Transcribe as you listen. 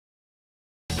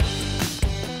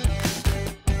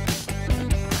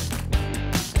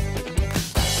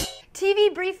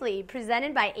TV Briefly,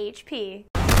 presented by HP.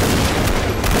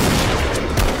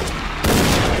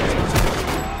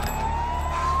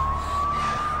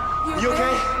 You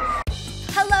okay?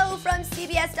 Hello from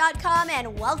CBS.com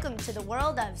and welcome to the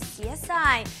world of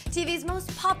CSI, TV's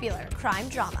most popular crime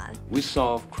drama. We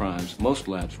solve crimes most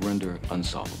labs render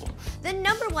unsolvable. The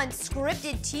 #1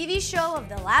 scripted TV show of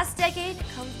the last decade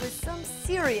comes with some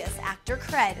serious actor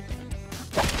cred.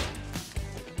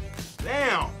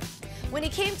 Now! When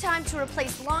it came time to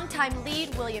replace longtime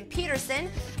lead William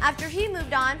Peterson after he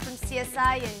moved on from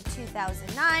CSI in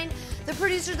 2009, the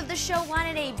producers of the show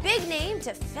wanted a big name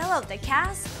to fill out the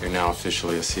cast. You're now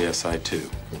officially a CSI 2.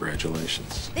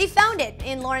 Congratulations. They found it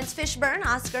in Lawrence Fishburne,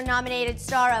 Oscar-nominated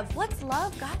star of What's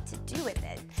Love Got to Do with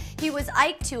It? He was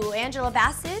Ike to Angela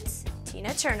Bassett's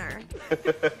Tina Turner.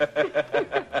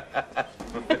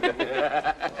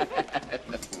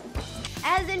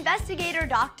 As investigator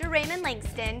Dr. Raymond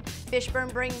Langston,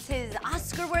 Fishburne brings his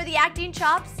Oscar-worthy acting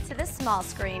chops to the small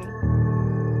screen.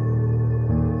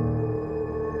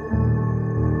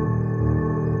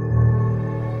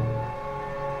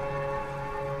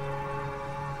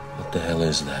 What the hell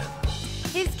is that?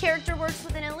 His character works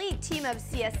with an elite team of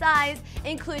CSIs,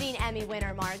 including Emmy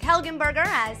winner Mark Helgenberger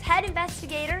as head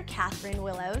investigator Catherine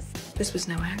Willows. This was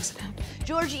no accident.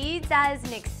 George Eads as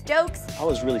Nick Stokes. I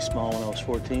was really small when I was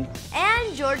 14.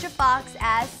 And Georgia Fox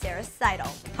as Sarah Seidel.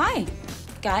 Hi,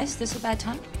 guys. This a bad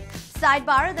time?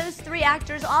 Sidebar, those three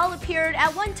actors all appeared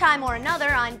at one time or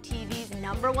another on TV's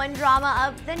 #1 drama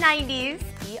of the 90s,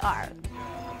 ER.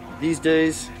 These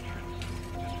days,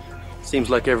 seems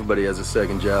like everybody has a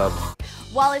second job.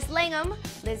 Wallace Langham,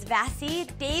 Liz Vassy,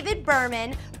 David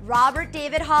Berman, Robert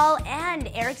David Hall, and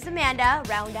Eric Zamanda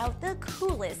round out the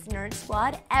coolest nerd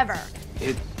squad ever.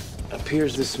 It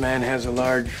appears this man has a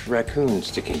large raccoon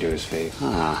sticking to his face.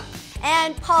 Huh.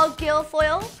 And Paul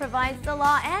Guilfoyle provides the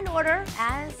law and order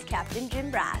as Captain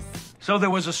Jim Brass. So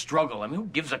there was a struggle. I mean, who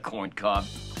gives a corn cob?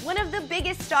 One of the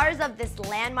biggest stars of this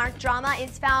landmark drama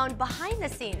is found behind the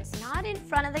scenes, not in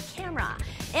front of the camera.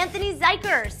 Anthony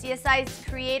Zeiker, CSI's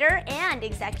creator and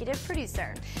executive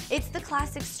producer. It's the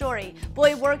classic story.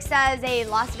 Boy works as a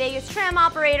Las Vegas tram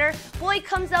operator. Boy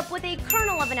comes up with a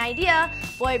kernel of an idea.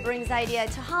 Boy brings idea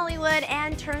to Hollywood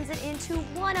and turns it into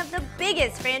one of the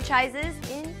biggest franchises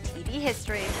in TV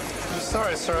history. I'm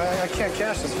sorry, sir. I can't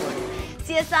cash this one.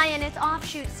 CSI and its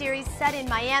offshoot series set in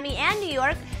Miami and New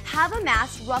York have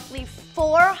amassed roughly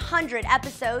 400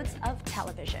 episodes of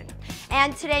television.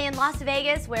 And today in Las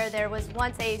Vegas, where there was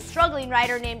once a struggling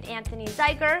writer named Anthony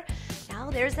Zeiker,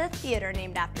 now there's a theater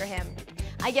named after him.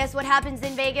 I guess what happens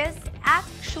in Vegas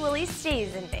actually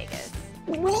stays in Vegas.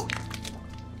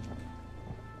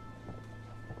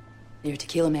 You're a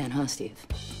tequila man, huh, Steve?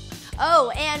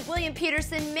 Oh, and William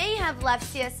Peterson may have left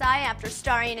CSI after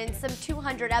starring in some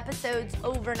 200 episodes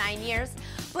over 9 years,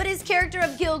 but his character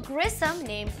of Gil Grissom,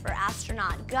 named for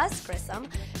astronaut Gus Grissom,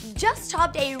 just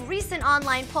topped a recent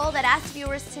online poll that asked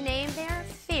viewers to name their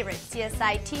favorite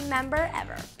CSI team member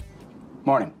ever.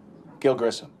 Morning. Gil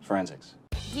Grissom, Forensics.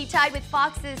 He tied with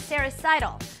Fox's Sarah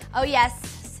Seidel. Oh yes,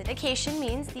 syndication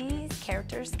means these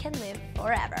characters can live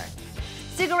forever.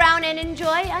 Stick around and enjoy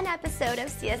an episode of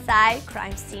CSI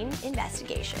Crime Scene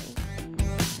Investigation.